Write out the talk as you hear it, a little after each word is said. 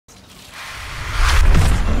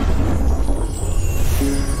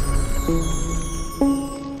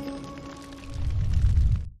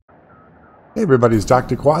Hey everybody, it's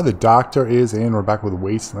Dr. Quad. The doctor is in. We're back with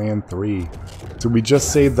Wasteland 3. So we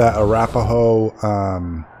just saved that Arapaho,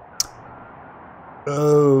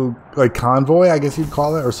 like convoy, I guess you'd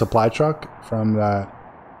call it, or supply truck from that.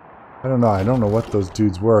 I don't know what those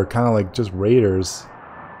dudes were. Kind of like just raiders.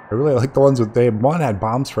 I really like the ones with, one had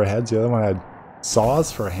bombs for heads, the other one had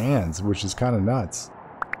saws for hands, which is kind of nuts.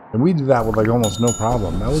 And we did that with like almost no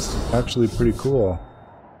problem. That was actually pretty cool.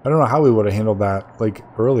 I don't know how we would have handled that, like,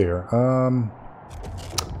 earlier.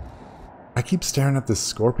 I keep staring at this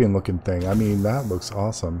scorpion-looking thing. I mean, that looks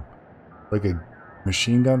awesome. Like a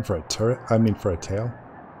machine gun for a turret? I mean, for a tail?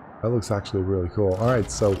 That looks actually really cool. Alright,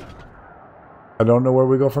 so I don't know where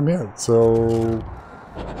we go from here. So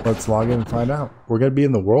let's log in and find out. We're going to be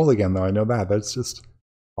in the world again, though. I know that. That's just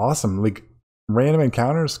awesome. Like, random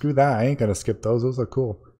encounters? Screw that. I ain't going to skip those. Those are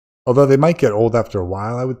cool. Although they might get old after a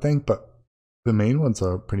while, I would think, but the main ones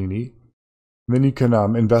are pretty neat. And then you can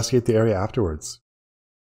investigate the area afterwards.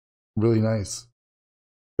 Really nice.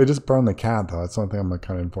 They just burn the cat, though. That's the only thing I'm like,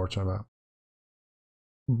 kind of unfortunate about.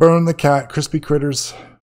 Burn the cat, crispy critters.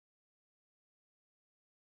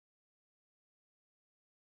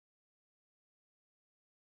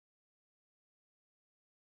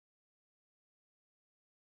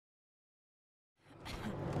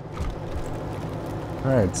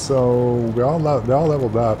 Alright, so they all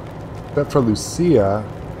leveled up. Except for Lucia.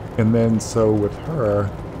 And then, so with her...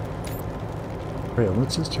 Wait,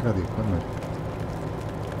 let's just check out the equipment.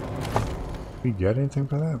 Did we get anything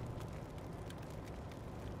for that?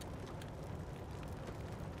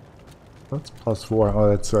 That's +4. Oh,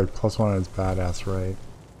 that's like +1 on his badass, right?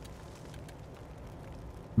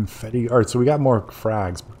 Confetti. Alright, so we got more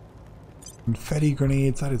frags. Confetti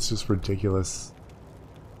grenades, that is just ridiculous.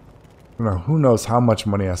 I don't know, who knows how much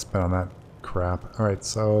money I spent on that crap. Alright,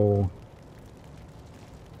 so...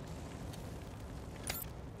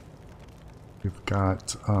 we've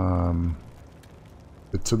got,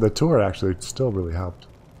 the tour actually still really helped.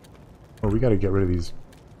 Oh, we gotta get rid of these.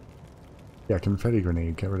 Yeah, confetti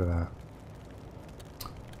grenade, get rid of that.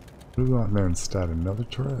 What do we want there instead? Another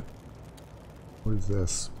turret? What is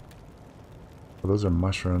this? Oh, those are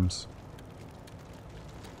mushrooms.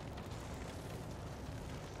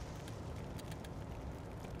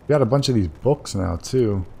 We got a bunch of these books now,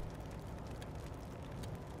 too.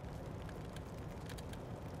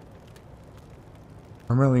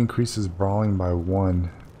 Permanently increases brawling by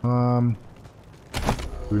 1. Do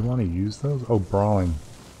we want to use those? Oh, brawling.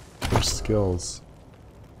 Their skills.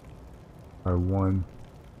 By 1.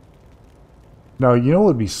 Now, you know what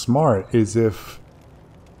would be smart is if...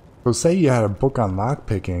 So say you had a book on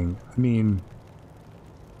lockpicking. I mean...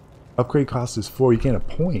 Upgrade cost is 4. You get a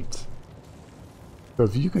point. So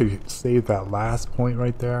if you could save that last point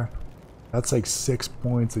right there, that's like 6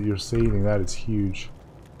 points that you're saving. That is huge.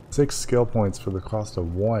 6 skill points for the cost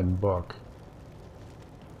of 1 book.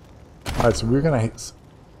 Alright, so we're gonna...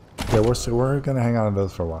 Yeah, we're gonna hang on to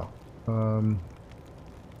those for a while.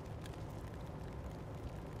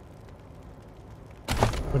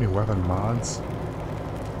 Any weapon mods?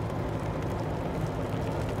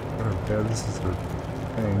 Yeah, this is the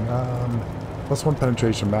thing. +1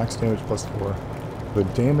 penetration, max damage +4. The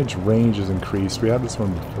damage range is increased. We had this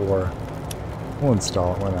one before. We'll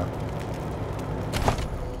install it, why not?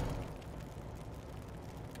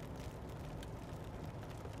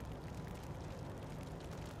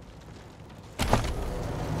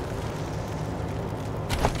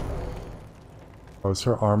 Oh, is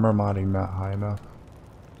her armor modding not high enough?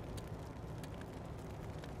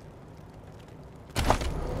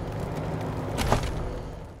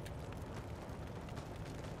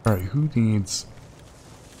 Alright, who needs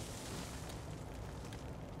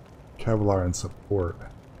Kevlar and support?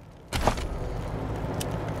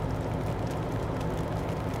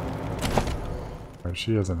 Alright,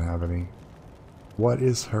 she doesn't have any. What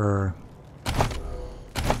is her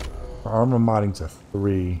armor modding to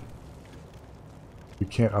 3? We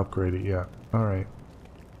can't upgrade it yet. Alright.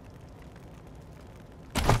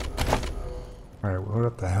 Alright, we'll load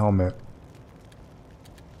up the helmet.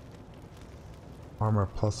 Armor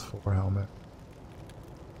 +4 helmet.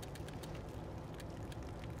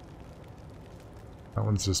 That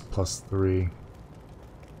one's just +3.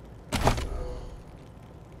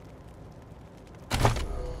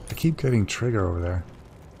 I keep getting trigger over there.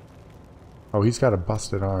 Oh, he's got a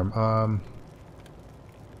busted arm. Oh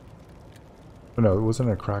no, it wasn't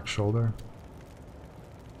a cracked shoulder.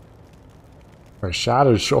 Or a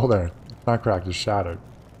shattered shoulder. Not cracked, it's shattered.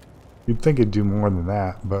 You'd think it'd do more than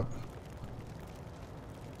that, but...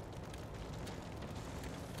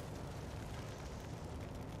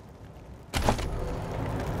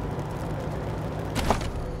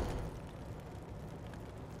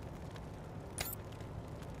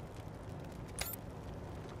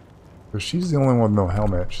 So she's the only one with no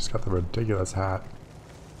helmet. She's got the ridiculous hat.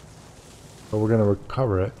 But we're gonna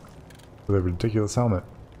recover it with a ridiculous helmet.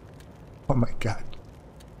 Oh my god.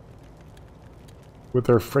 With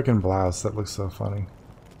her freaking blouse, that looks so funny.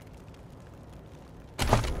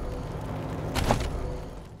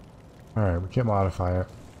 Alright, we can't modify it.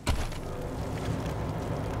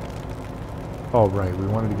 Oh right, we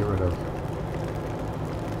wanted to get rid of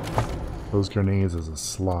those grenades as a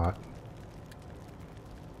slot.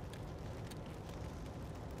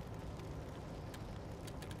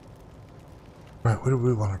 Right, what do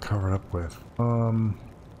we want to cover it up with? I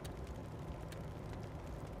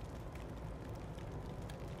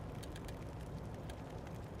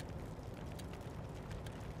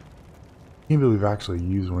can't believe I've actually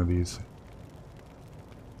used one of these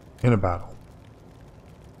in a battle.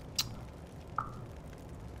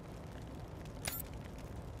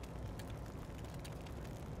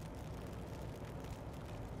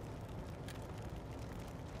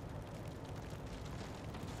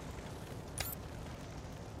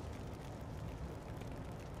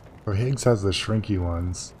 So Higgs has the shrinky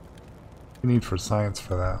ones. We need for science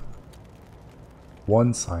for that.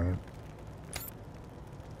 One science.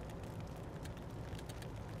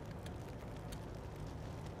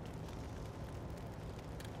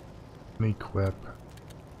 Equip.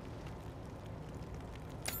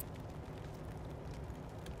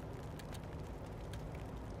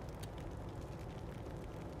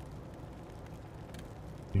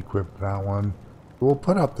 Equip that one. We'll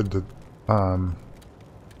put out the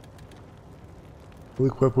we'll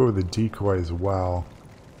equip it with a decoy as well.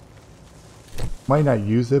 Might not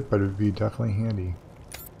use it, but it would be definitely handy.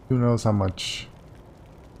 Who knows how much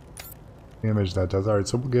damage that does. Alright,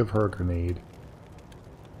 so we'll give her a grenade.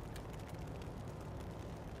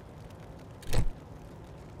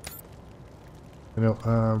 You know,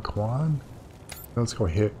 come on. Let's go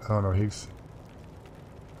hit. Oh no, Higgs.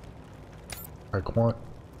 Alright, Quant.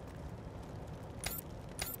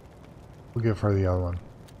 We'll give her the other one.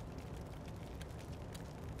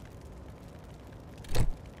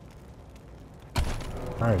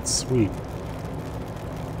 Alright, sweet.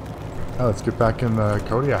 Now let's get back in the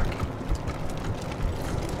Kodiak.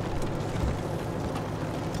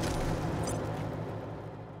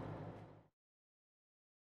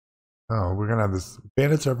 Oh, we're gonna have this.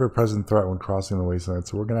 Bandits are ever present threat when crossing the wasteland,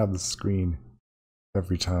 so we're gonna have this screen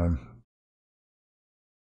every time.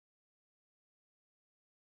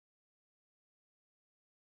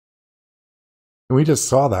 And we just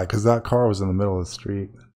saw that because that car was in the middle of the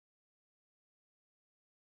street.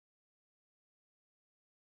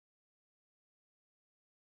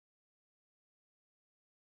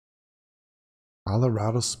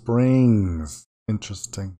 Colorado Springs.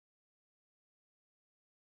 Interesting.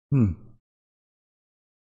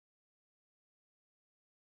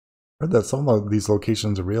 Heard that some of these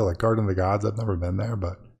locations are real, like Garden of the Gods. I've never been there,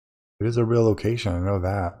 but it is a real location. I know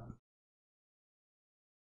that.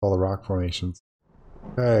 All the rock formations.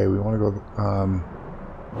 Okay, we want to go.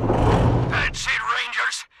 That's it,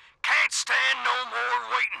 Rangers. Can't stand no more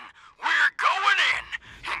waiting. We're going in.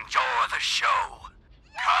 Enjoy the show.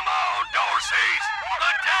 Come on, Dorseys.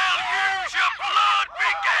 The deluge of blood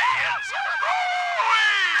begins.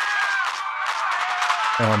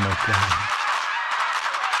 Oh my god.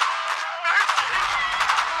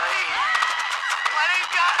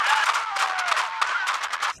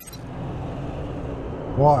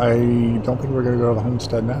 Well, I don't think we're going to go to the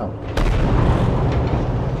homestead now.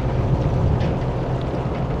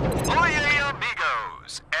 Oye,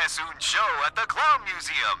 amigos. Es un show at the Clown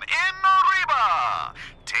Museum in Arriba.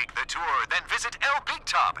 Take the tour, then visit El Big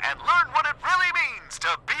Top and learn what it really means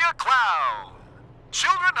to be a clown.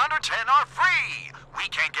 Children under 10 are free. We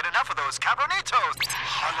can't get enough of those cabernetos.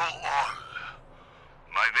 Hello all.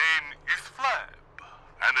 My name is Flab,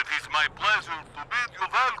 and it is my pleasure to bid you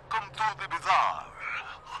welcome to the bazaar.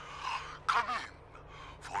 Come in,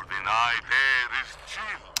 for the night air is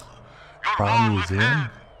chill. Your Clown hall is Museum?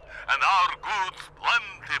 heavy, and our goods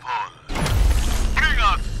plentiful. Bring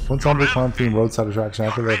us One zombie clown themed roadside attraction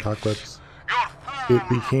after the apocalypse. your It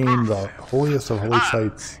became the holiest of holy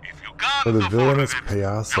sites for the villainous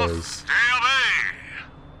payasos.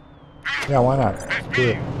 Yeah, why not? Do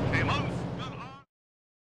it.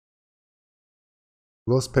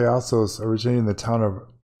 Los Payasos originated in the town of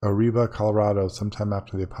Arriba, Colorado, sometime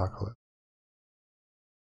after the apocalypse.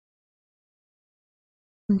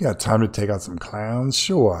 We got time to take out some clowns?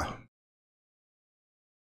 Sure.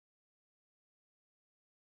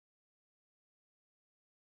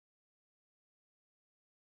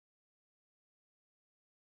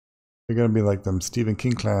 They're gonna be like them Stephen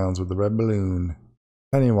King clowns with the red balloon.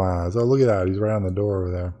 Pennywise. Oh, look at that. He's right on the door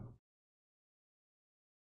over there.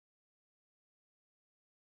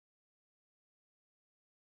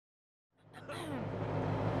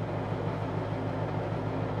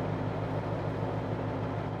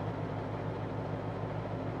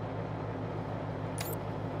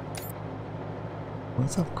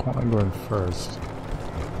 Let's have Quan going first.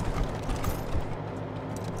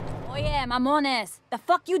 Oh yeah, mamones. The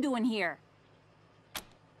fuck you doing here?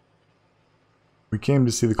 We came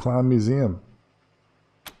to see the Clown Museum.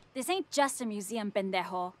 This ain't just a museum,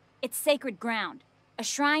 pendejo. It's sacred ground. A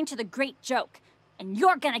shrine to the great joke. And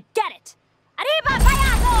you're gonna get it! Arriba,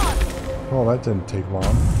 payasos! Oh, that didn't take long.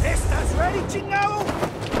 ¿Estás ready, chingado?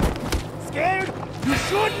 Scared? You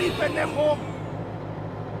should be, pendejo!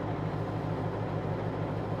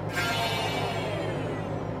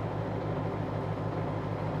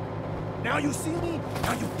 Now you see me,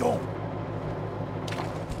 now you don't.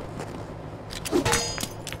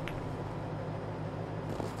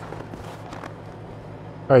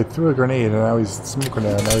 Alright, threw a grenade and now he's smoking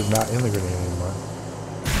it and now he's not in the grenade anymore.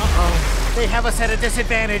 Uh-oh. They have us at a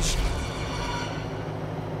disadvantage.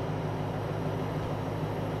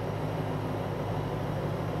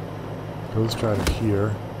 Ghost Rider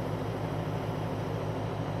here.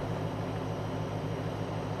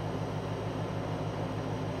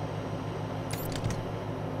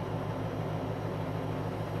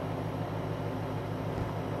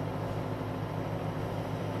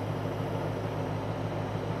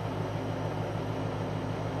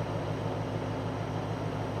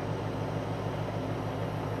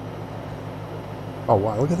 Oh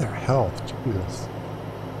wow, look at their health. Jesus.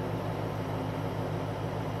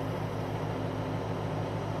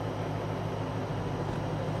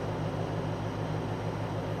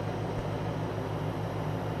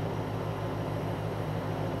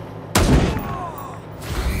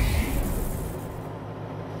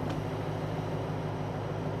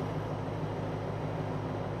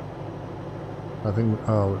 I think,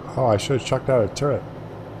 oh, I should have chucked out a turret.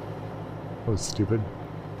 That was stupid.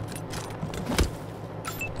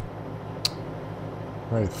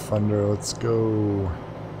 Alright, Thunder, let's go.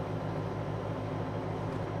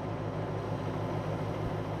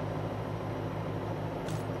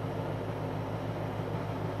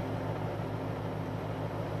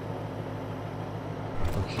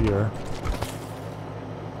 Go here.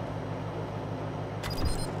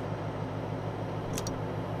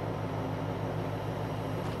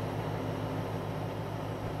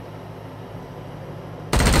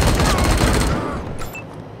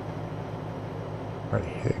 Right,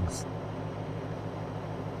 Higgs.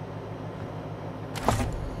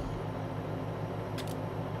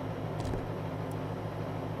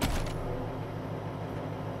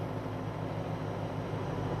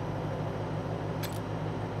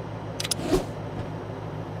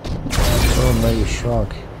 Oh, now you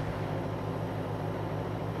shrunk.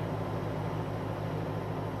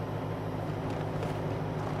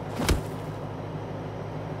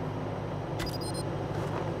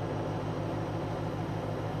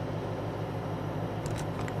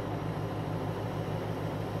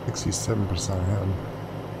 .67% ahead.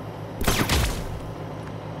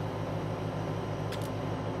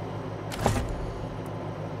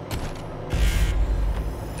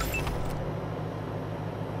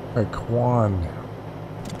 Alright, Quan.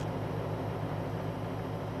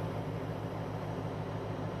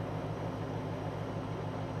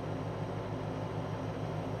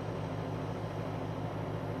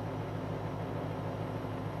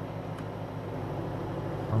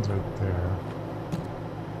 Quan's right there.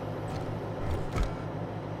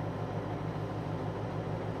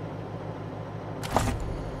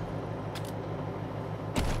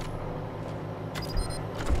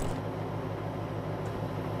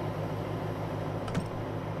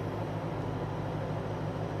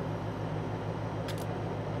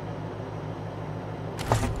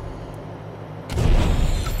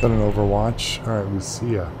 Done an Overwatch. Alright,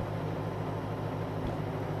 Lucia.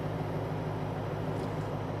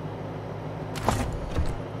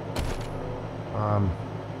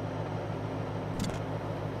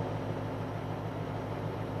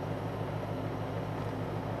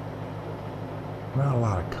 Not a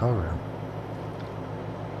lot of cover.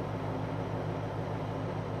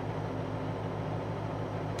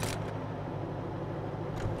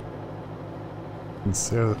 And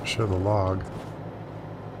show the log.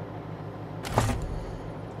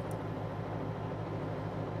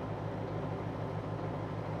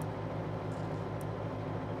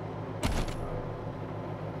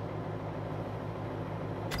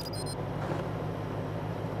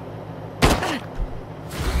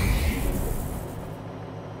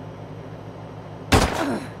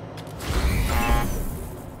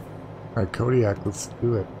 Alright, Kodiak, let's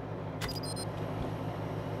do it.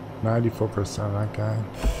 94% that guy.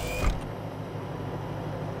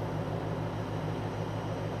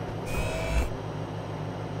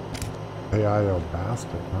 AI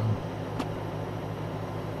bastard, huh?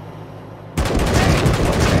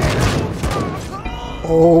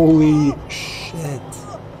 Holy shit.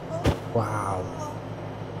 Wow.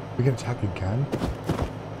 We can attack again?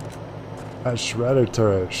 That shredder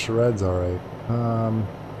turret shreds alright.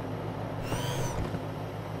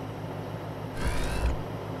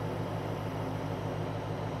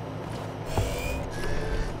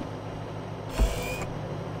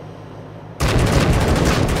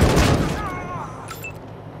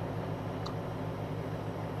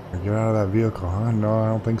 Get out of that vehicle, huh? No, I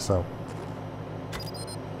don't think so.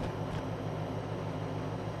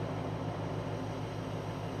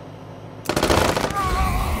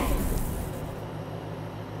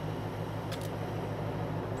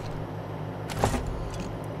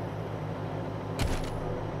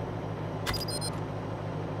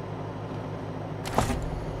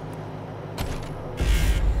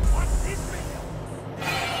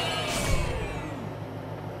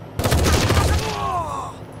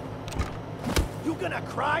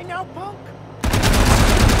 Cry now, punk?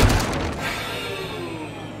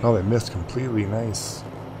 Oh, they missed completely. Nice.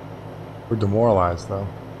 We're demoralized, though.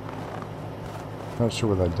 Not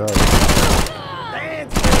sure what that does.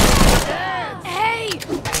 Dance, dance! Hey!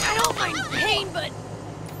 I don't mind pain, but...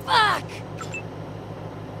 Fuck!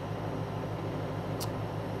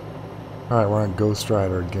 Alright, we're on Ghost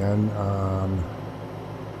Rider again.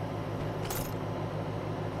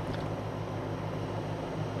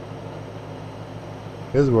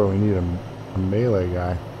 This is where we need a melee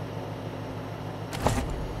guy.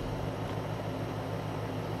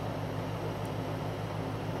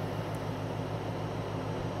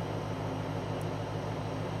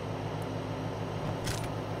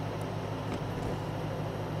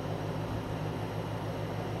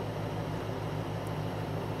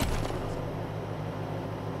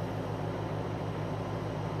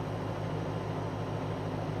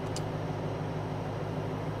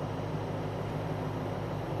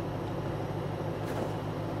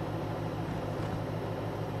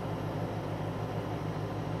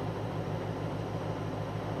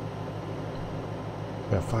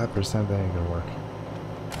 Yeah, 5%, that ain't gonna work.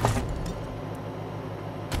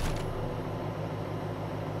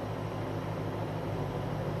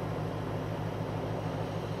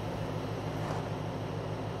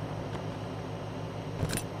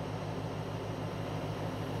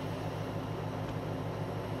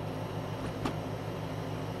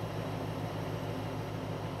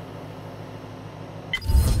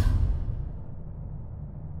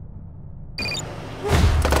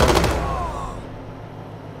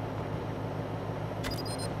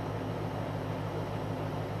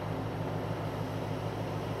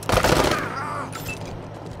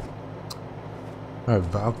 Alright,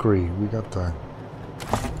 Valkyrie, we got the...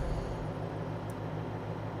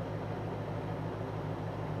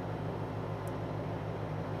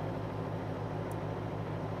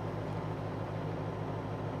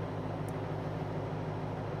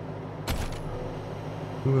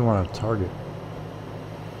 Who do we want to target?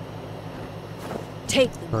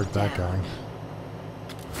 Take them Target that guy.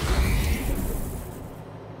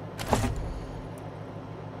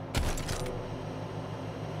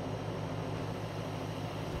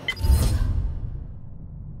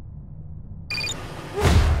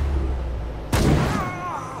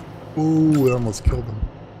 Ooh, it almost killed him.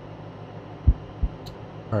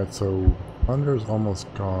 Alright, so Thunder's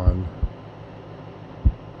almost gone.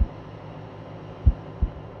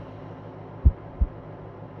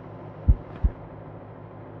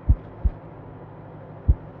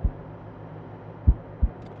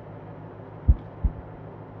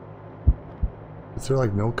 Is there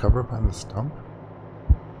like no cover behind the stump?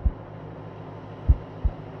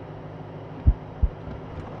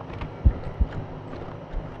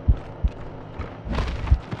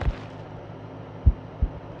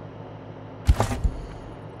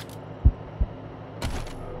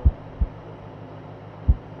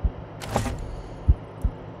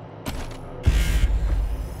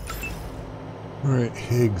 Alright,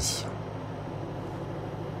 Higgs.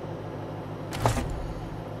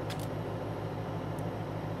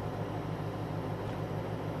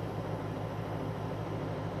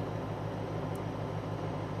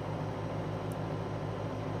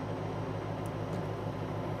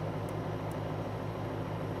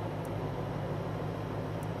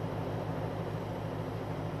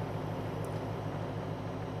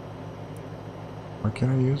 Why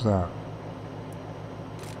can't I use that?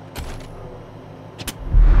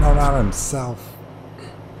 No, not himself.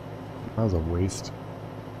 That was a waste.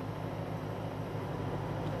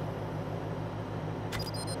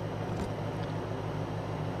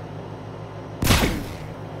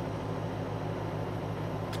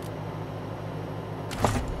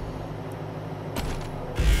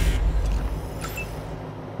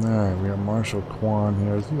 Alright, we got Marshall Quan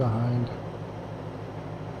here. Is he behind?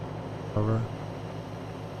 Cover.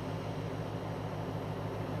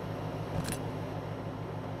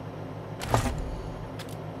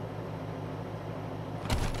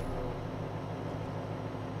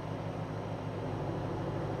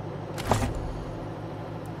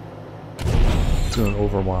 Doing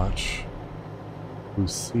Overwatch.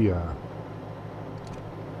 Lucia.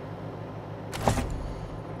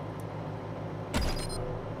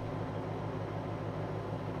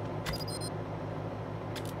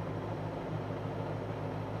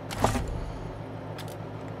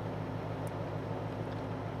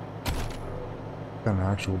 Got an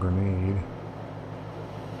actual grenade.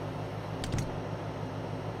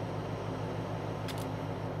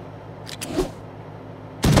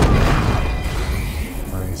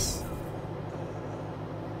 Nice.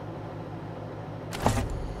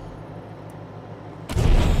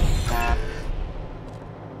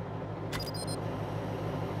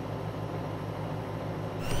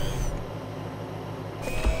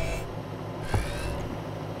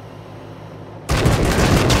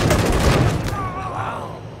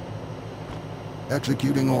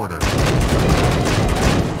 Executing order. I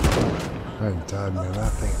died, man.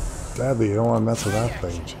 That thing. Sadly, you don't want to mess with that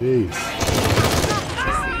thing. Jeez.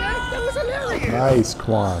 That was hilarious! Nice,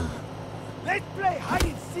 Quan. Let's play hide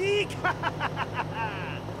and seek!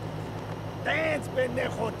 Dance,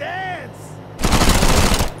 pendejo, dance!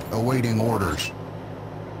 Awaiting orders.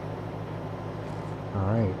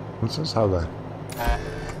 Alright. This is how the...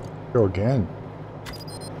 Go again.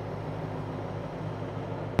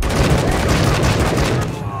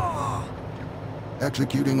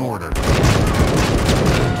 Executing order.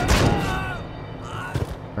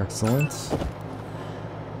 Excellent.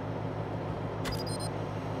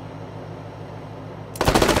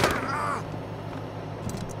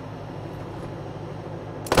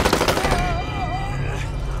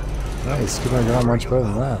 Nice. Could have got much better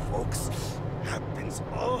than that. Folks, happens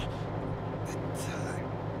all the time.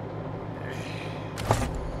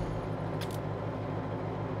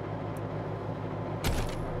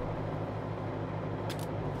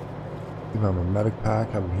 Give him a medic pack,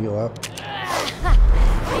 have him heal up.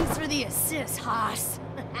 Thanks for the assist, Haas.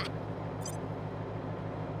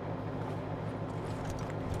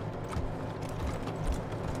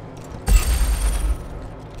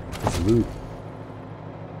 Loot.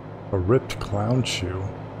 A ripped clown shoe.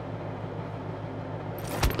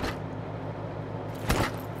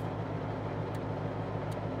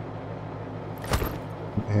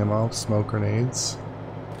 Ammo, smoke grenades.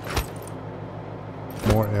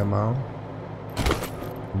 More ammo.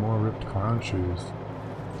 More ripped clown shoes.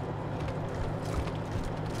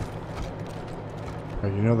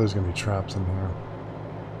 Alright, you know there's gonna be traps in here.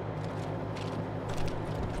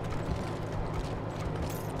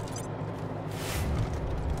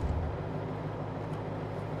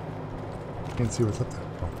 Can't see what's up there.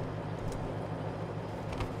 Oh.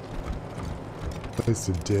 Place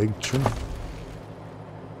to dig. True.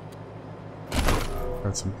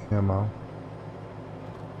 Got some ammo.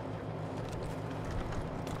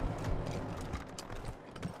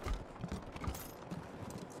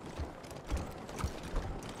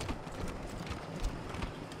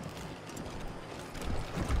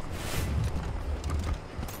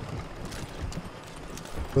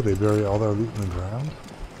 Oh, they bury all their loot in the ground?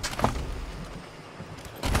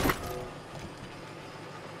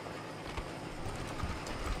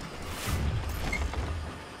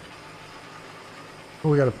 Oh,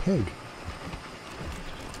 we got a pig.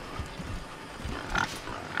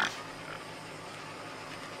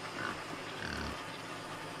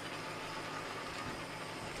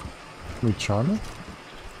 Can we charm it?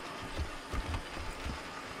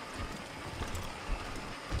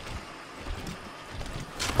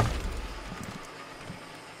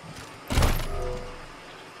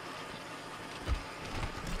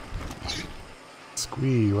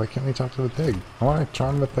 Squee, why can't we talk to the pig? I want to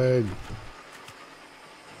charm the pig.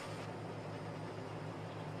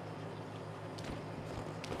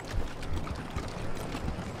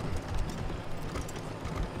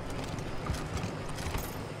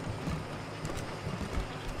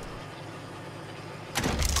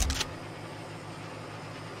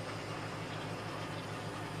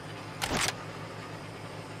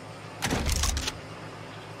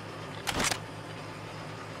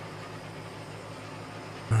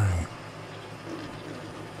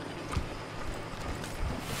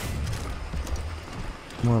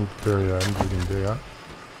 More buried items we can dig up.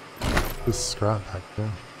 This scrap back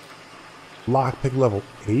there. Lockpick level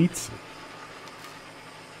 8?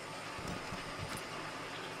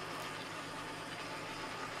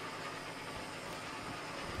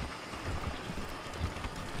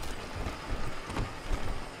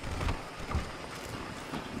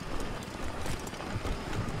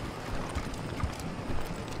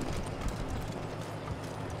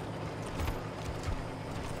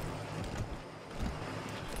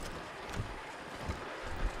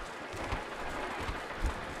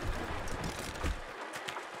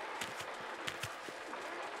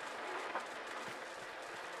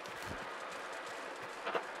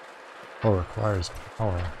 Or requires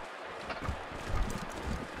power.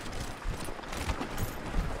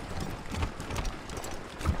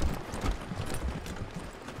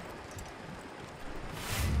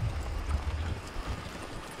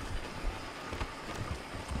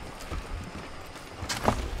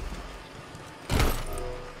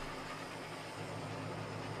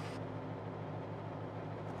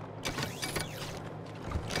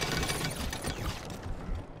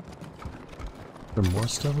 Is there more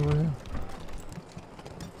stuff over here?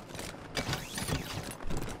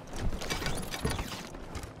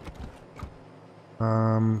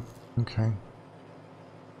 Okay.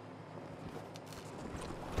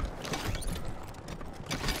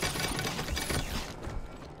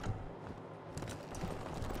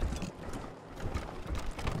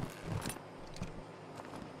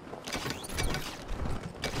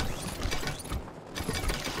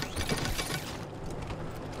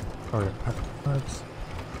 Oh yeah, pipes.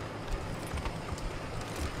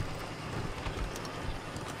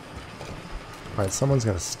 Alright, someone's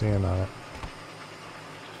got to stand on it.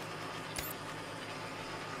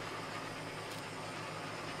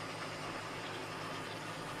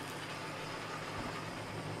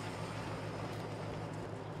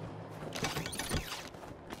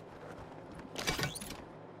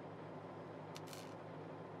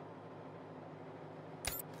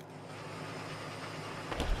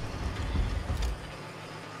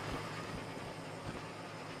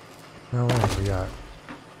 Now what have we got?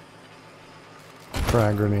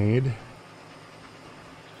 Frag grenade.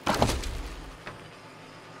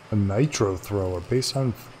 A nitro thrower. Based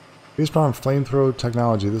on flamethrower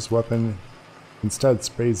technology, this weapon instead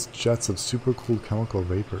sprays jets of super cool chemical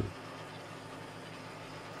vapor.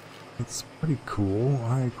 It's pretty cool.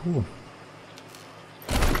 Alright, cool.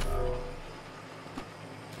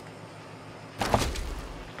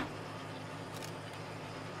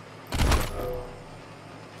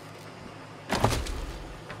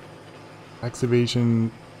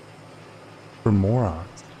 Activation for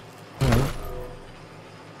morons. Right.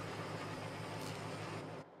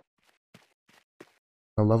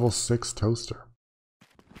 A level 6 toaster.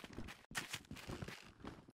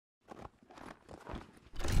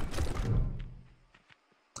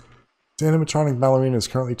 The animatronic ballerina is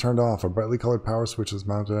currently turned off. A brightly colored power switch is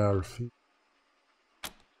mounted at her feet.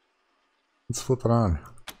 Let's flip it on.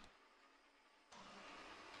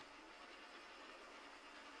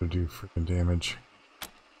 Do freaking damage.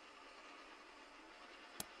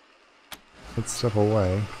 Let's step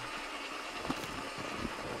away.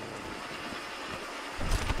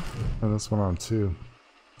 And this one on too.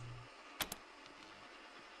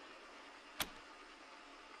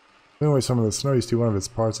 Anyway, some of the snow used to one of its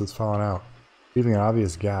parts has fallen out, leaving an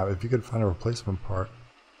obvious gap. If you could find a replacement part,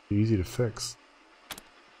 it'd be easy to fix.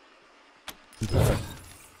 Okay.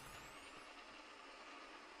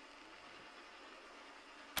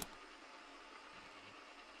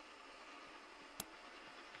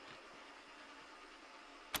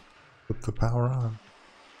 Put the power on.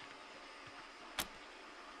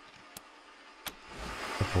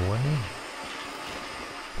 Step away.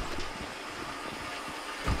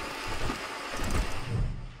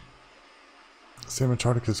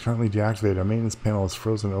 Antarctica is currently deactivated. Our maintenance panel is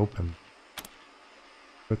frozen open.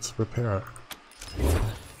 Let's repair it.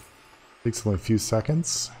 Takes only a few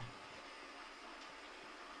seconds.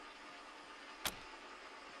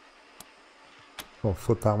 We'll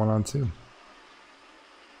flip that one on too.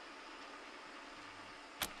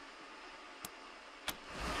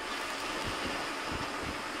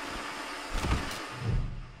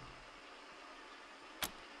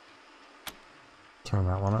 Turn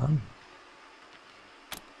that one on.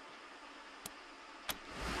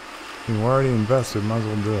 We're already invested, might as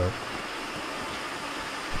well do it.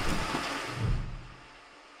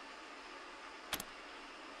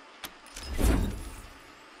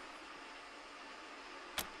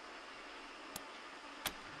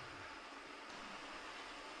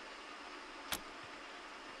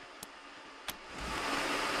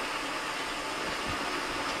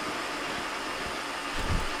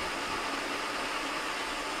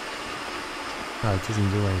 Ah, it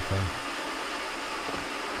doesn't do anything.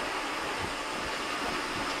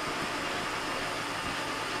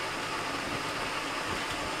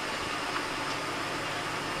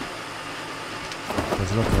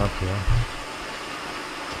 There's nothing up here.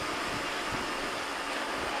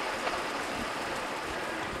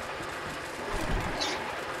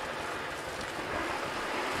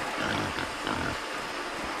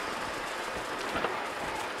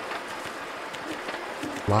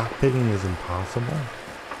 Lockpicking is impossible?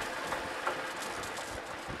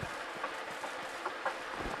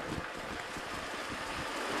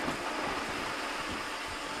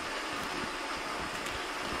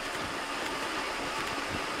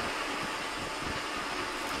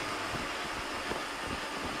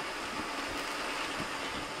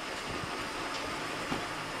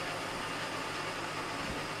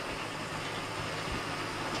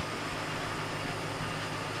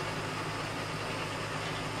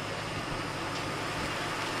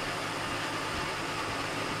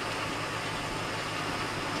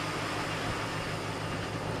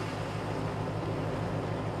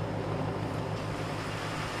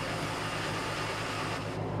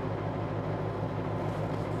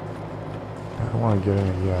 don't want to get in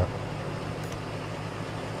it yet.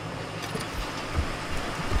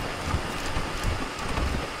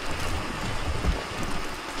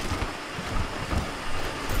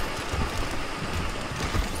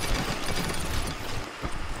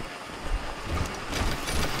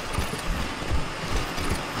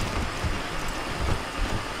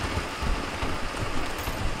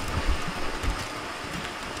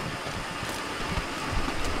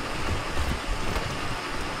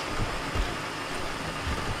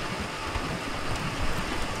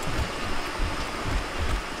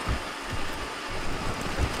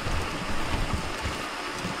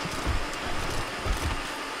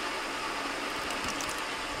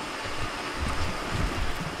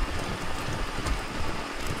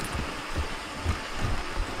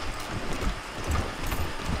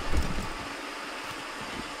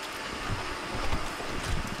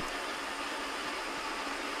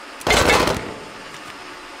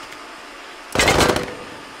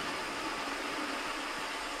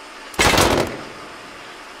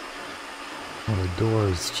 Oh, the door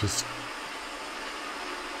is just...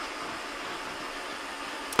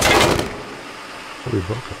 Oh, we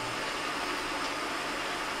broke it.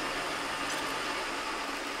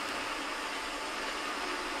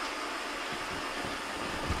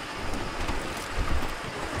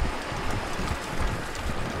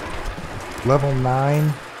 Level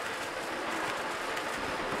 9.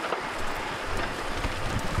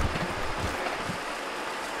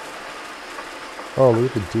 Oh,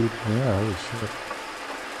 look at the dude. Yeah, holy shit.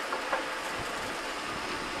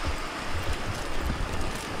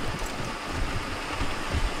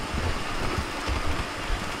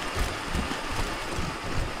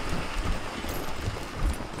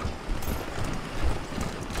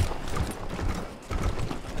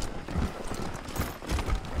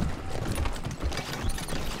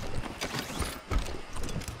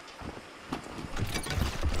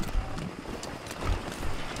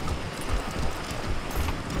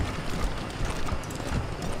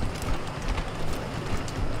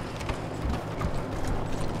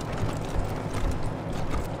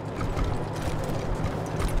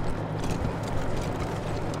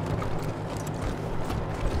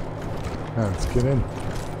 Let's get in.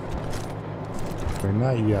 We're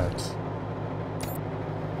not yet.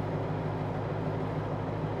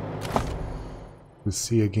 We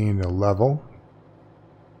see again a level.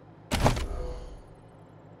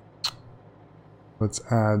 Let's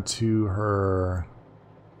add to her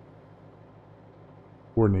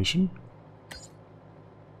coordination.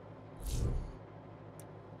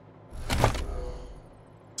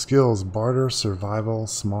 Skills: barter, survival,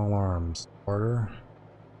 small arms. Barter.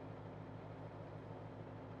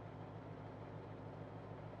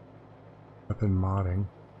 Weapon modding.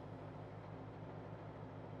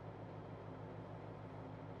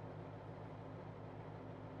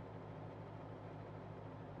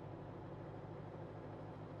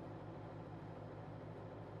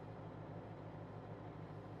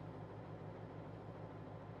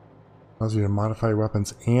 Allows you to modify your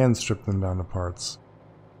weapons and strip them down to parts.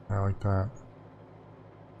 I like that.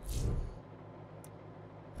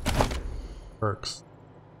 Perks.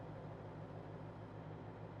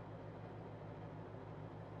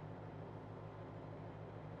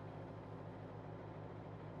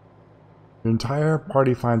 Your entire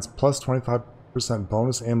party finds plus 25%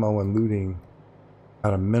 bonus ammo when looting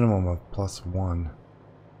at a minimum of +1.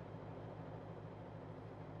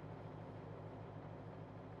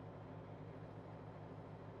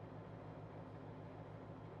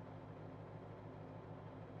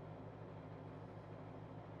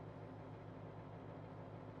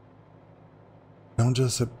 Don't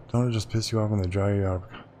it just piss you off when they dry you out.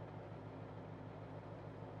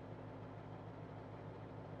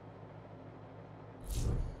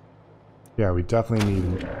 Yeah, we definitely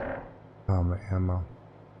need ammo.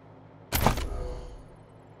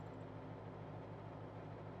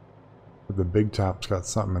 The big top's got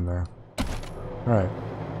something in there. Alright.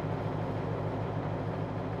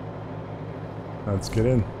 Let's get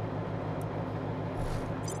in.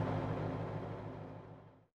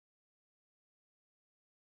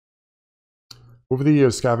 Over the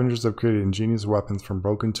years, scavengers have created ingenious weapons from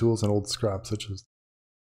broken tools and old scrap, such as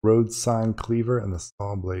road sign cleaver and the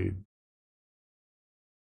saw blade.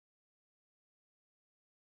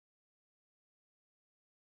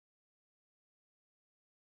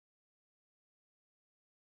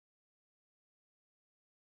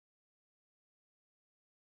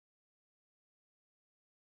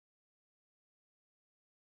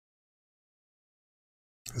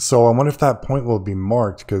 So I wonder if that point will be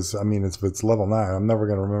marked, because I mean, if it's level 9, I'm never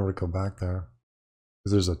going to remember to go back there.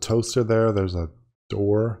 Because there's a toaster there, there's a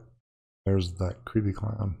door. There's that creepy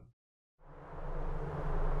clown.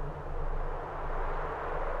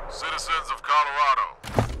 Citizens of Colorado,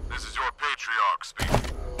 this is your patriarch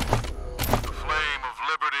speaking. The flame of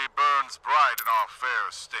liberty burns bright in our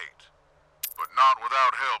fair state, but not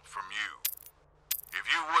without help from you. If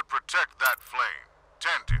you would protect that flame,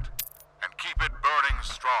 tend it, and keep it burning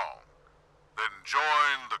strong, then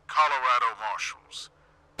join the Colorado Marshals,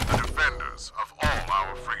 the defenders of all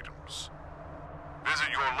our freedoms.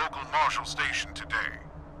 Visit your local marshal station today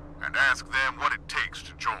and ask them what it takes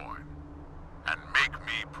to join. And make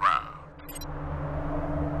me proud.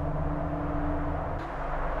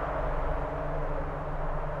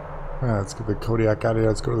 Yeah, let's get the Kodiak out of here.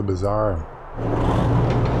 Let's go to the bazaar.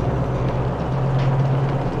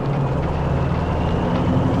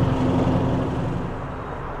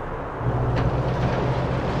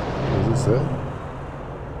 Is this it?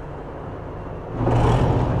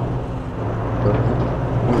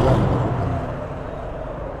 What is that?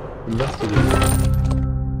 Investigate.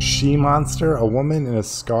 She-monster, a woman in a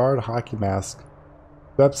scarred hockey mask,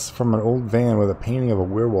 steps from an old van with a painting of a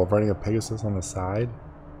werewolf riding a Pegasus on the side.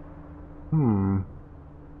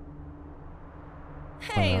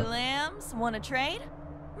 Hey, lambs, wanna trade?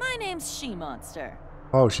 My name's She-Monster.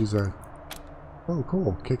 Oh, she's a... Oh,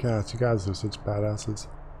 cool. Kick-ass. You guys are such badasses.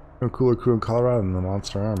 No cooler crew in Colorado than the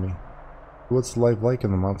Monster Army. What's life like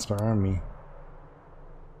in the Monster Army?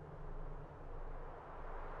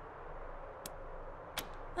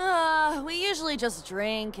 We usually just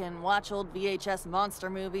drink and watch old VHS monster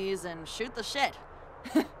movies and shoot the shit.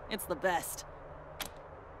 It's the best.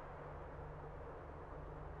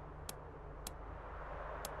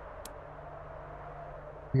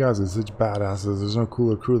 You guys are such badasses. There's no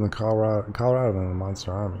cooler crew in Colorado than the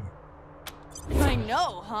Monster Army. I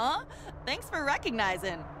know, huh? Thanks for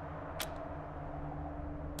recognizing.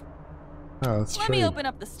 Oh, that's true. Let me open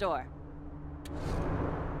up the store.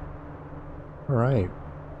 Alright.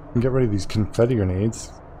 Get rid of these confetti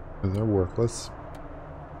grenades, because they're worthless.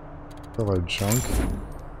 Fill of junk.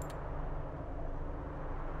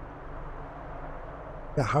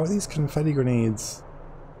 Yeah, how are these confetti grenades?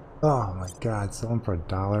 Oh my god, sell them for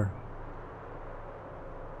 $1.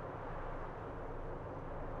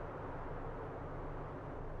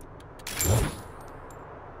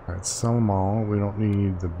 Alright, sell them all. We don't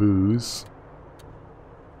need the booze.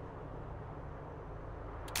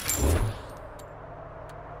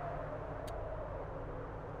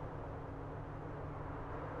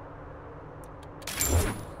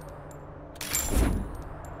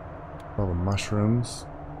 All the mushrooms.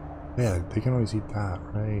 Yeah, they can always eat that,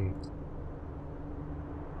 right?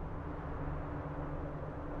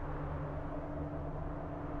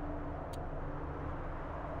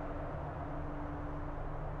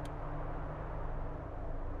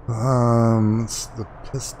 It's the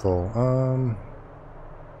pistol.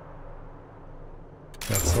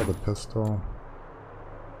 Yeah, sell the pistol.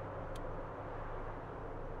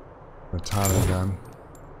 The Tommy gun.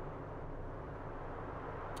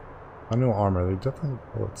 I know armor, they definitely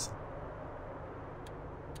have bullets.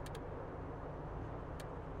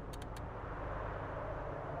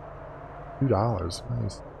 $2,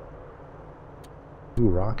 nice. Ooh,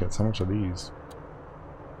 rockets, how much are these?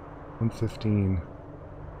 $115.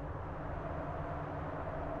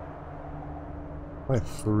 Buy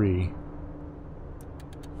 3.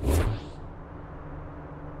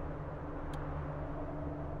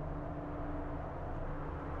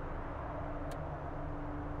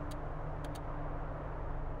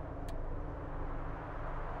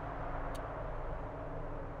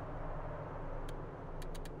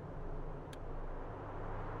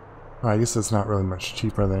 I guess it's not really much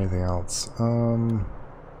cheaper than anything else.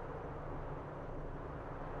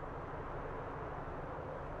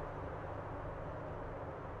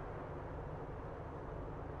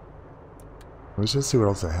 Let's just see what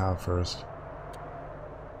else I have first.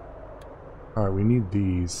 Alright, we need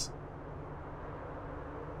these.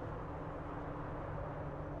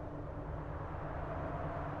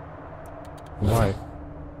 Why?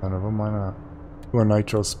 None of them, why not? Or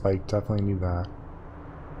nitro spike, definitely need that.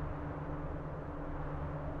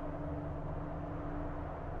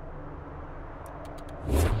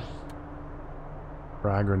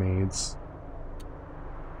 Frag grenades.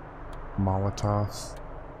 Molotovs.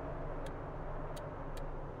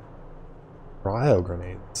 Cryo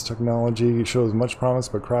grenades. Technology shows much promise,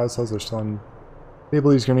 but cryo cells are still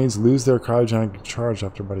unstable. These grenades lose their cryogenic charge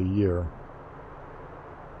after about a year.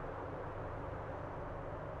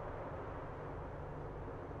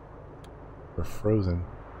 They're frozen.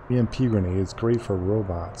 EMP grenades, great for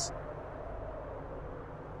robots.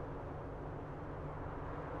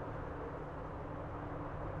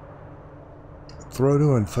 Throw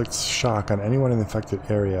to inflict shock on anyone in the affected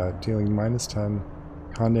area, dealing -10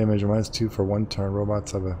 con damage or -2 for 1 turn.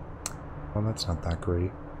 Robots have a... Well, that's not that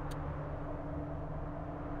great.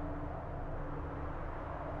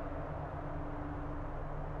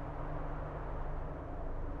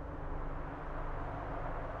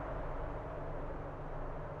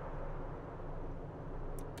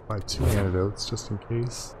 Buy 2 antidotes just in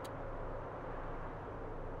case.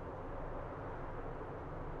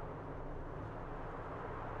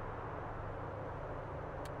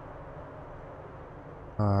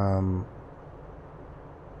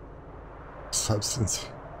 Substance.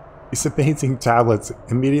 These amazing tablets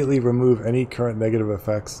immediately remove any current negative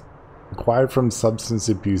effects acquired from substance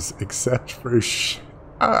abuse, except for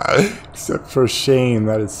except for shame.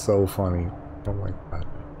 That is so funny. Oh my god.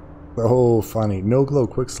 So funny. No glow,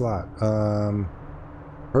 quick slot.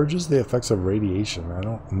 Purges the effects of radiation. I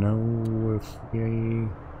don't know if we're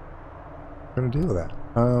gonna deal with that.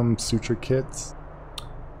 Suture kits.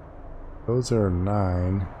 Those are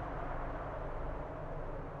 9.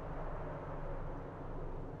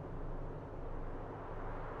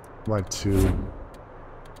 Like 2.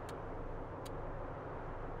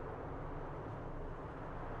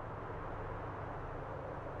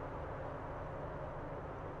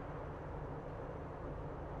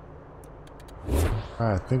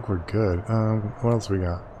 Alright, I think we're good. What else we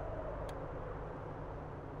got?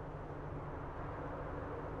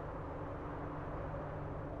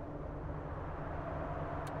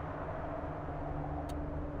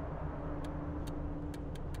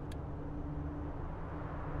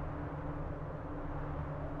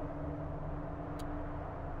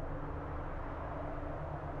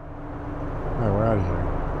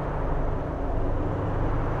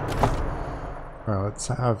 Let's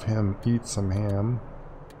have him eat some ham.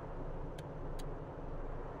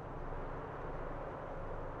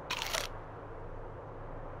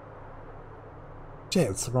 Shit,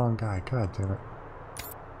 it's the wrong guy. God damn it.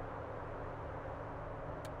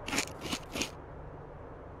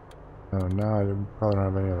 Oh, now I probably don't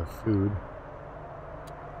have any other food.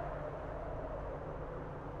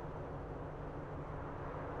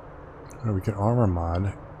 Oh, we can armor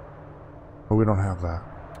mod. Oh, we don't have that.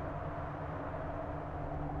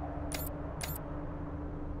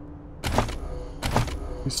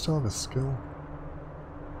 We still have a skill?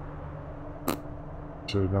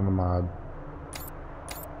 Should have done the mod.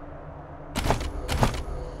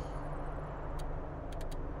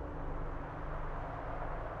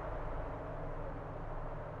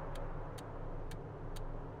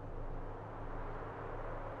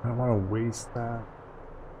 I don't want to waste that.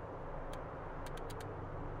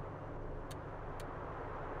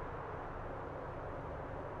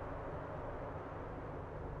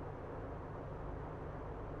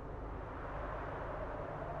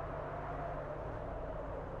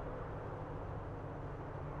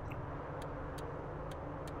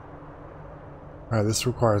 Alright, this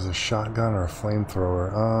requires a shotgun or a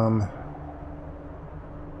flamethrower.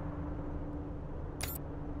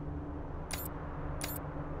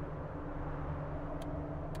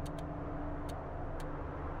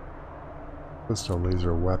 Just a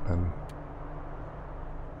laser weapon.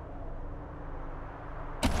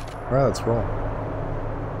 Alright, let's roll.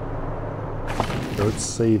 So let's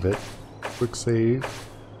save it. Quick save.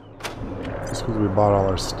 Just because we bought all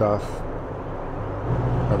our stuff.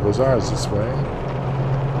 Alright, Bizarre's this way.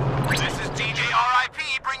 This is DJ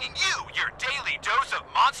RIP bringing you your daily dose of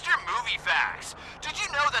monster movie facts. Did you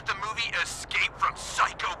know that the movie Escape from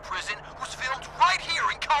Psycho Prison was filmed right here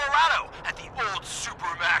in Colorado at the old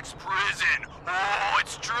Supermax prison? Oh,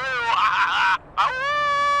 it's true.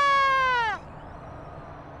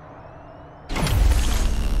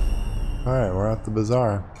 Alright, we're at the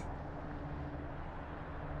bazaar.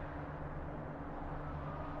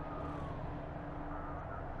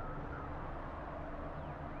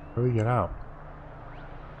 How do we get out?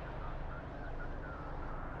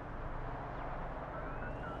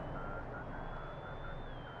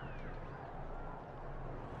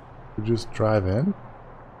 We just drive in?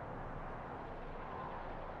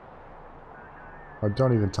 Oh,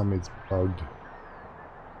 don't even tell me it's bugged.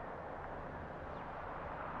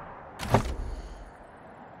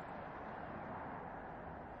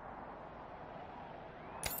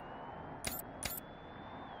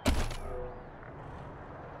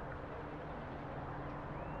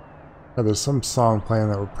 Oh, there's some song playing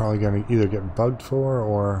that we're probably going to either get bugged for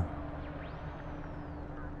or...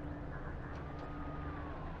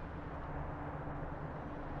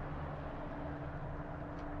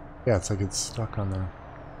 Yeah, it's like it's stuck on there.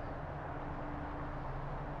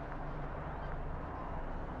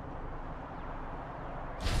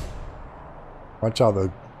 Watch out,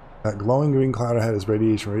 that glowing green cloud ahead is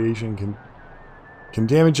radiation. Radiation can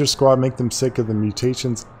damage your squad, make them sick of the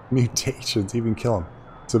mutations, even kill them.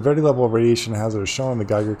 Severity level of radiation hazard is shown on the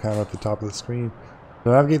Geiger counter at the top of the screen. To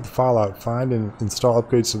navigate the fallout, find and install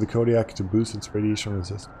upgrades to the Kodiak to boost its radiation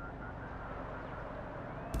resistance.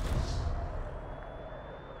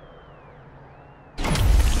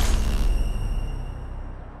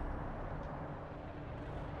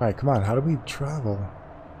 Alright, come on, how do we travel?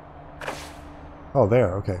 Oh,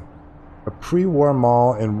 there, okay. A pre-war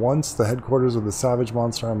mall and once the headquarters of the Savage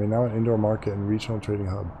Monster Army, now an indoor market and regional trading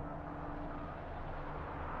hub.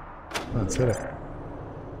 Let's hit it. The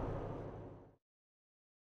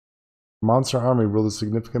Monster Army ruled a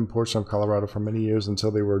significant portion of Colorado for many years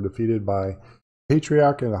until they were defeated by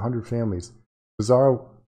Patriarch and 100 families. The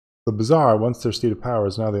Bizarre, once their seat of power,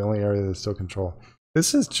 is now the only area they still control.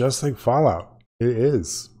 This is just like Fallout. It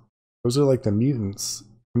is. Those are like the mutants.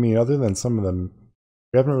 I mean, other than some of them,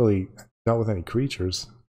 we haven't really dealt with any creatures.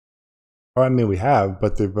 Oh, I mean, we have,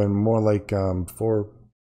 but they've been more like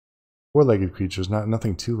four-legged creatures,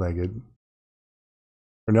 nothing two-legged.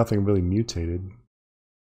 Or nothing really mutated.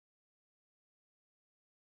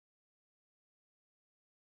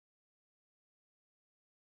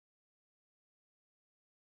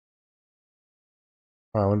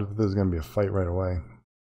 Oh, I wonder if there's going to be a fight right away.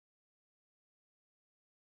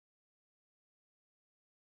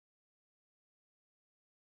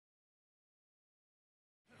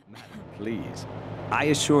 Please, I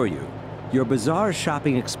assure you, your bizarre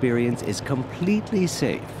shopping experience is completely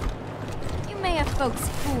safe. You may have folks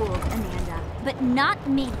fooled, Amanda, but not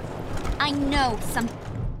me. I know some...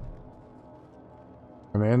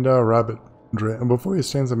 Amanda Rabbit. And before he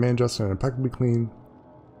stands a man dressed in an impeccably clean,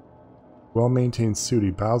 well-maintained suit.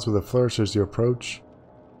 He bows with a flourish as you approach.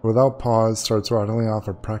 Without pause, starts rattling off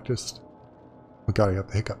a practiced... Oh god, I got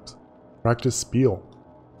the hiccups. Practice spiel.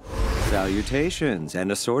 Salutations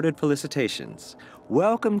and assorted felicitations.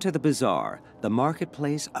 Welcome to the Bizarre, the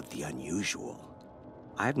marketplace of the unusual.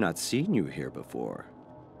 I've not seen you here before.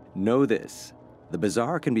 Know this, the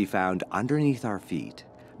Bizarre can be found underneath our feet,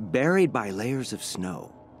 buried by layers of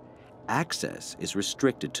snow. Access is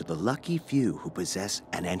restricted to the lucky few who possess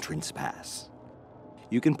an entrance pass.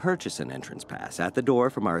 You can purchase an entrance pass at the door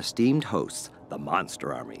from our esteemed hosts, the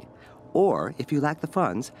Monster Army. Or, if you lack the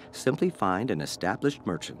funds, simply find an established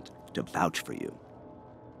merchant to vouch for you.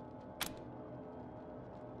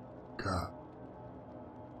 God.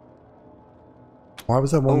 Why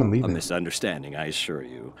was that woman leaving? A misunderstanding, I assure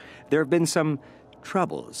you. There have been some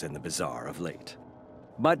troubles in the Bizarre of late.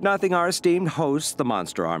 But nothing our esteemed hosts, the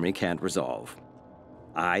Monster Army, can't resolve.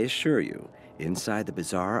 I assure you, inside the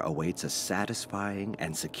Bizarre awaits a satisfying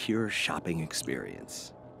and secure shopping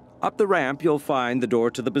experience. Up the ramp, you'll find the door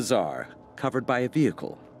to the Bizarre, covered by a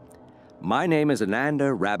vehicle. My name is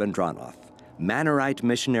Ananda Rabindranath, Manorite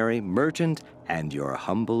missionary, merchant, and your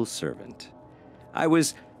humble servant. I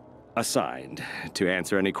was assigned to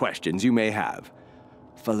answer any questions you may have.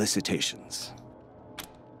 Felicitations.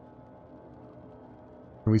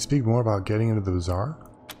 Can we speak more about getting into the Bizarre?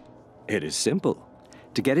 It is simple.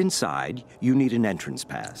 To get inside, you need an entrance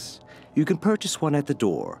pass. You can purchase one at the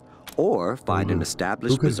door, or find an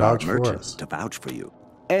established Bizarre merchant to vouch for you.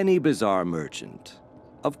 Any Bizarre merchant.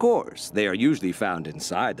 Of course, they are usually found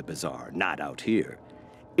inside the Bizarre, not out here.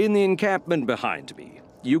 In the encampment behind me,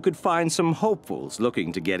 you could find some hopefuls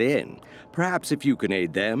looking to get in. Perhaps if you can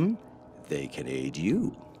aid them, they can aid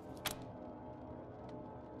you.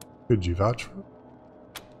 Could you vouch for it?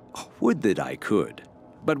 Would that I could,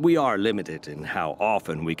 but we are limited in how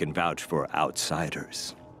often we can vouch for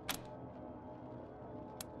outsiders.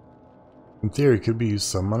 In theory, could we use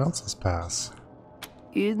someone else's pass?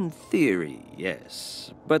 In theory,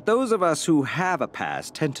 yes. But those of us who have a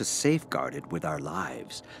pass tend to safeguard it with our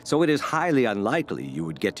lives, so it is highly unlikely you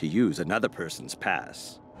would get to use another person's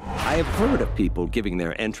pass. I have heard of people giving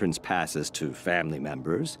their entrance passes to family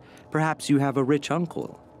members. Perhaps you have a rich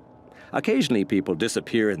uncle. Occasionally people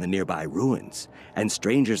disappear in the nearby ruins, and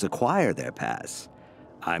strangers acquire their pass.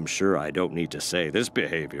 I'm sure I don't need to say this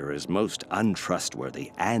behavior is most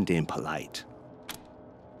untrustworthy and impolite.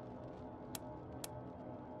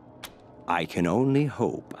 I can only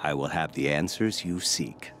hope I will have the answers you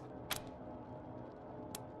seek.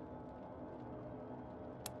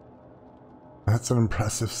 That's an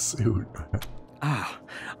impressive suit.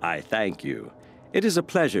 I thank you. It is a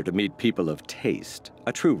pleasure to meet people of taste,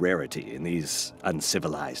 a true rarity in these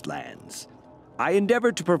uncivilized lands. I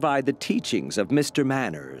endeavored to provide the teachings of Mr.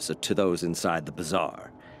 Manners to those inside the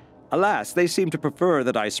Bizarre. Alas, they seem to prefer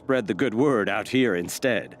that I spread the good word out here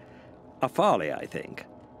instead. A folly, I think.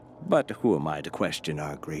 But who am I to question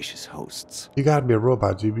our gracious hosts? You gotta be a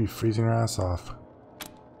robot, you'd be freezing your ass off.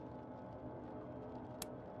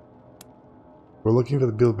 We're looking for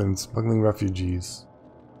the Bilbin smuggling refugees.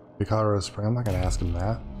 The Colorado Spring. I'm not gonna ask him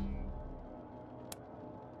that.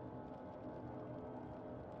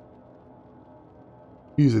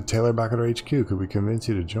 Use a tailor back at our HQ. Could we convince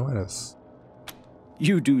you to join us?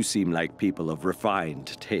 You do seem like people of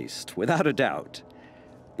refined taste, without a doubt.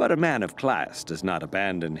 But a man of class does not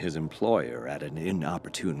abandon his employer at an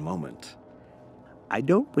inopportune moment. I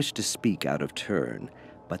don't wish to speak out of turn,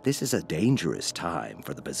 but this is a dangerous time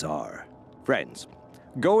for the Bazaar. Friends,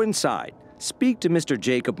 go inside, speak to Mr.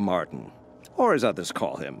 Jacob Martin, or as others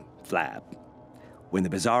call him, Flab. When the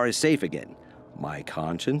Bazaar is safe again, my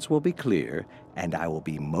conscience will be clear, and I will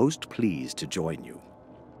be most pleased to join you.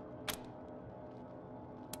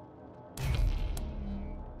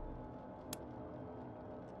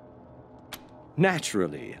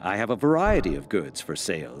 Naturally, I have a variety of goods for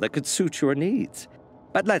sale that could suit your needs.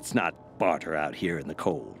 But let's not barter out here in the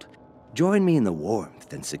cold. Join me in the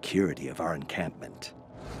warmth and security of our encampment.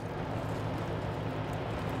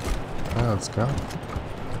 Let's go.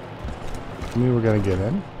 I mean, we're gonna get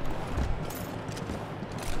in?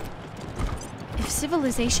 If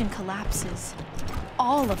civilization collapses,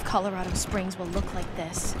 all of Colorado Springs will look like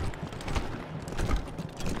this.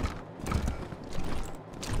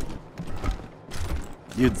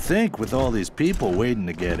 You'd think with all these people waiting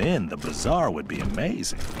to get in, the bazaar would be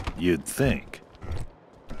amazing. You'd think.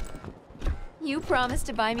 You promised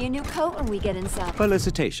to buy me a new coat when we get inside.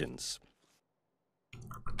 Felicitations.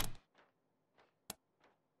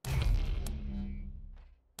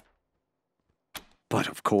 But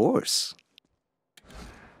of course.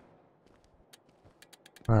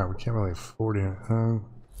 Alright, we can't really afford it. A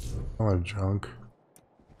lot of junk.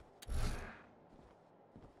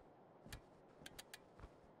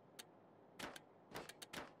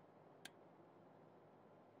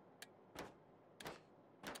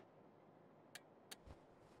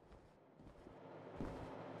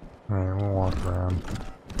 Alright, we'll walk around.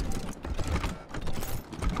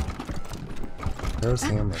 There's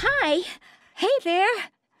Hamlet. Hi! Hey there!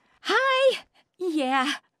 Hi!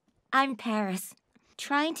 Yeah, I'm Paris.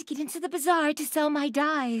 Trying to get into the bazaar to sell my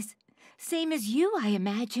dyes. Same as you, I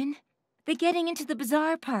imagine. The getting into the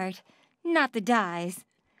bazaar part, not the dyes.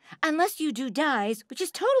 Unless you do dyes, which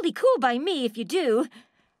is totally cool by me if you do.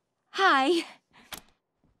 Hi. You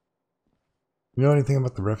know anything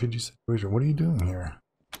about the refugee situation? What are you doing here?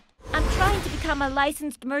 I'm trying to become a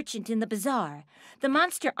licensed merchant in the bazaar. The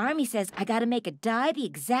monster army says I gotta make a dye the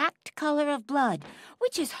exact color of blood,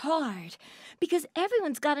 which is hard, because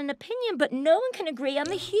everyone's got an opinion, but no one can agree on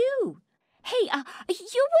the hue. Hey,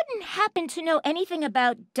 you wouldn't happen to know anything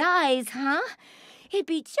about dyes, huh? It'd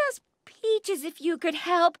be just peaches if you could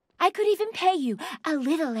help. I could even pay you, a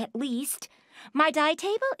little at least. My dye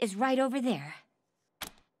table is right over there.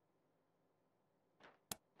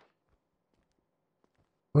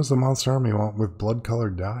 What does the monster army want with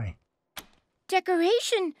blood-colored dye?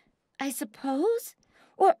 Decoration, I suppose?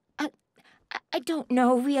 Or, I don't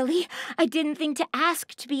know, really. I didn't think to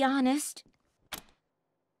ask, to be honest.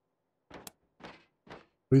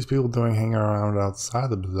 What are these people doing hanging around outside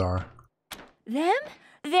the bazaar? Them?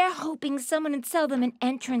 They're hoping someone would sell them an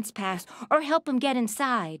entrance pass or help them get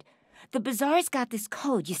inside. The bazaar's got this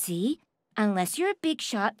code, you see? Unless you're a big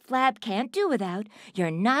shot Flab can't do without,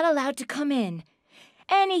 you're not allowed to come in.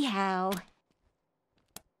 Anyhow.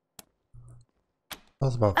 Tell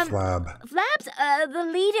us about Flab. Flab's the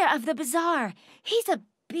leader of the bazaar. He's a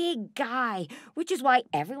big guy, which is why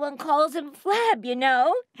everyone calls him Flab, you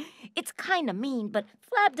know? It's kind of mean, but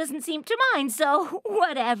Flab doesn't seem to mind, so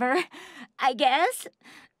whatever, I guess.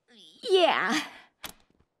 Yeah.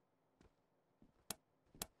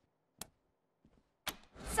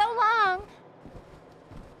 So long.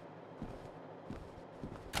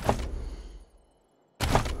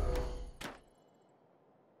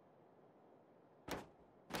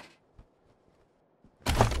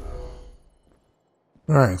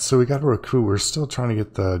 Alright, so we got a recruit. We're still trying to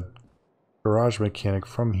get the garage mechanic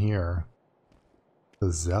from here.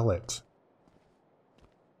 The zealot.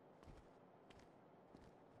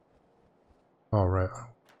 Alright.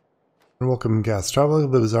 Welcome guests. Travel to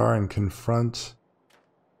the bazaar and confront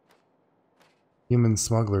human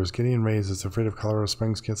smugglers. Gideon Reyes is afraid of Colorado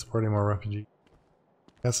Springs, can't support any more refugees.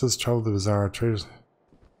 Guests travel to the bazaar. Traders.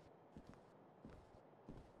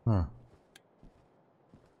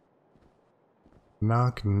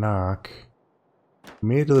 Knock, knock.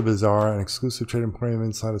 Made to the bazaar, an exclusive trade emporium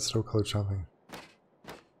inside a store-colored shopping.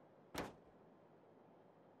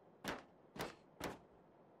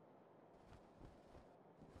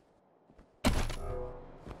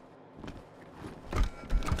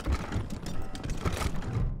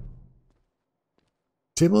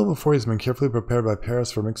 table before you has been carefully prepared by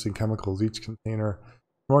Paris for mixing chemicals. Each container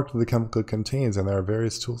marked what the chemical contains, and there are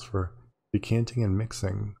various tools for decanting and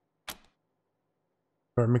mixing.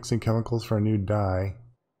 Start mixing chemicals for a new dye.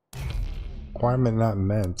 Requirement not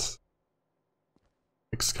meant.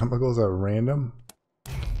 Mix chemicals at random?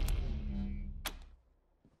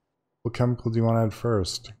 What chemical do you want to add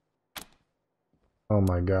first? Oh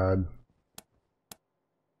my god.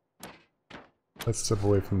 Let's step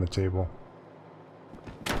away from the table.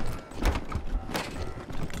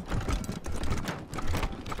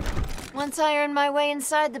 Once I earn my way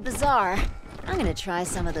inside the bazaar, I'm gonna try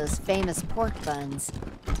some of those famous pork buns.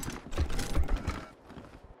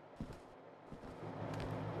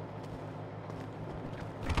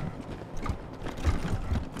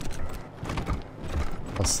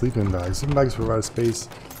 Sleeping bags. Sleeping bags provide a space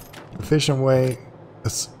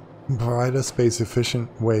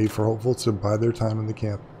efficient way for hopefuls to bide their time in the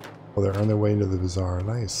camp while they earn their way into the bazaar.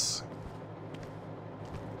 Nice.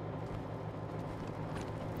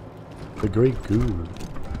 The Great Gourd.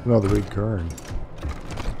 No, the Great Gurn.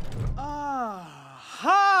 Aha!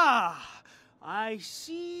 I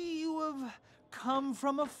see you have come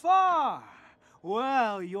from afar.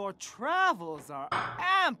 Well, your travels are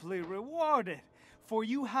amply rewarded, for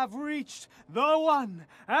you have reached the one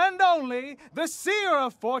and only, the seer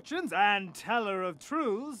of fortunes and teller of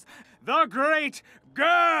truths, the Great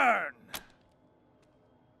Gurn!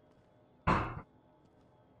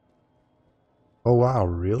 Oh wow,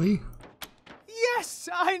 really? Yes,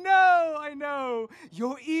 I know.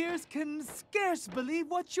 Your ears can scarce believe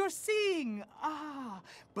what you're seeing.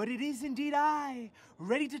 But it is indeed I,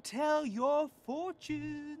 ready to tell your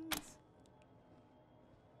fortunes.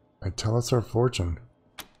 And tell us our fortune.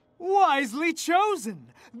 Wisely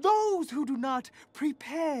chosen. Those who do not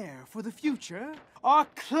prepare for the future are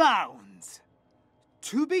clowns.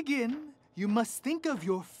 To begin, you must think of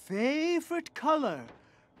your favorite color.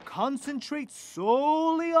 Concentrate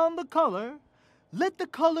solely on the color. Let the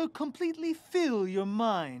color completely fill your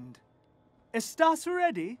mind. Estás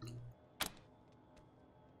ready?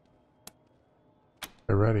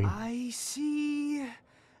 We're ready. I see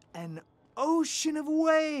an ocean of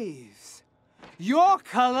waves. Your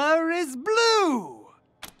color is blue.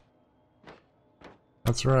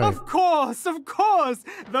 That's right. Of course.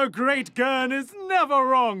 The Great Gurn is never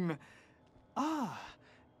wrong.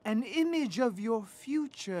 An image of your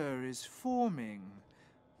future is forming.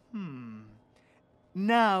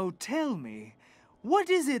 Now tell me, what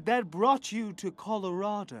is it that brought you to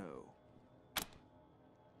Colorado?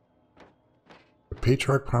 The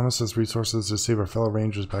Patriarch promised us resources to save our fellow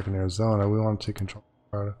rangers back in Arizona. We want to take control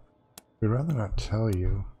of Colorado. We'd rather not tell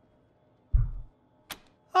you.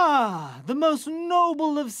 The most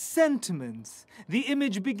noble of sentiments. The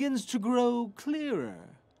image begins to grow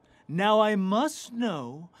clearer. Now I must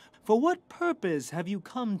know, for what purpose have you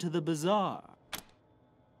come to the bazaar?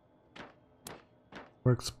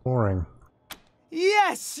 We're exploring.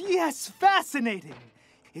 Yes, fascinating.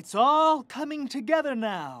 It's all coming together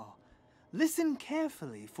now. Listen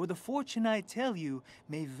carefully, for the fortune I tell you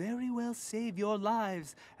may very well save your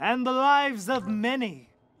lives and the lives of many.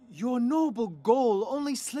 Your noble goal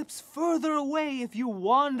only slips further away if you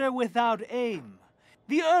wander without aim.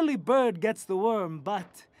 The early bird gets the worm,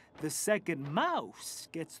 but the second mouse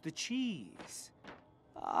gets the cheese.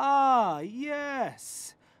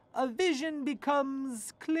 Yes. A vision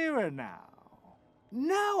becomes clearer now.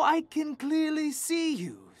 Now I can clearly see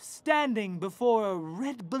you standing before a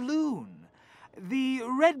red balloon. The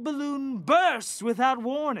red balloon bursts without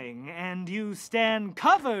warning, and you stand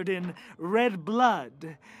covered in red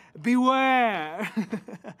blood. Beware!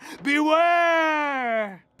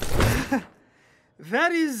 Beware!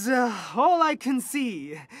 That is all I can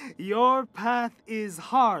see. Your path is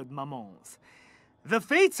hard, mamans. The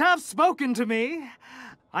fates have spoken to me.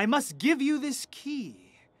 I must give you this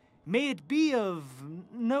key. May it be of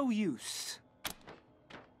no use.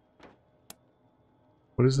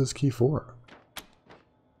 What is this key for?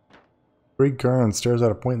 Great Gurn stares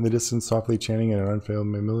at a point in the distance, softly chanting in an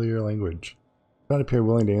unfamiliar language. Does not appear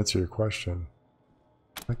willing to answer your question.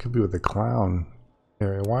 That could be with the clown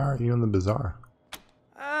area. Why aren't you in the bazaar?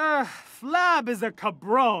 Flab is a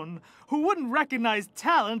cabron who wouldn't recognize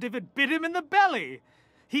talent if it bit him in the belly.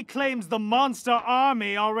 He claims the monster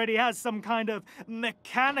army already has some kind of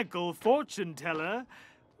mechanical fortune teller.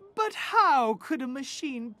 But how could a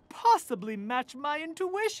machine possibly match my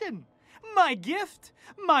intuition? My gift?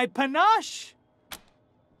 My panache?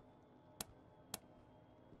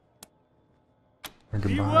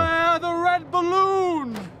 Beware the red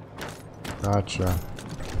balloon! Gotcha.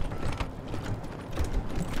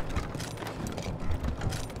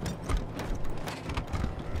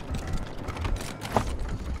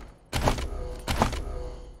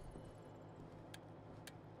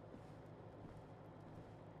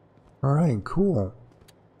 Alright, cool.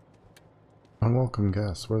 Unwelcome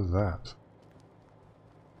guest, what is that?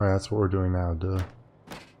 Alright, that's what we're doing now, duh.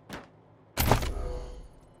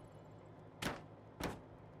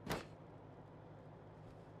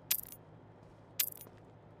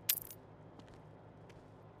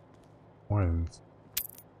 I don't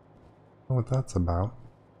know what that's about.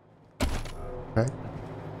 Okay.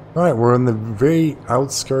 Alright, we're in the very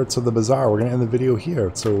outskirts of the bazaar. We're gonna end the video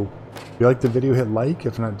here. So if you liked the video, hit like.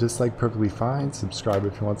 If not, dislike, perfectly fine. Subscribe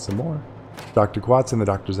if you want some more. Dr. Quadstick and the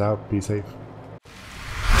doctor's out. Be safe.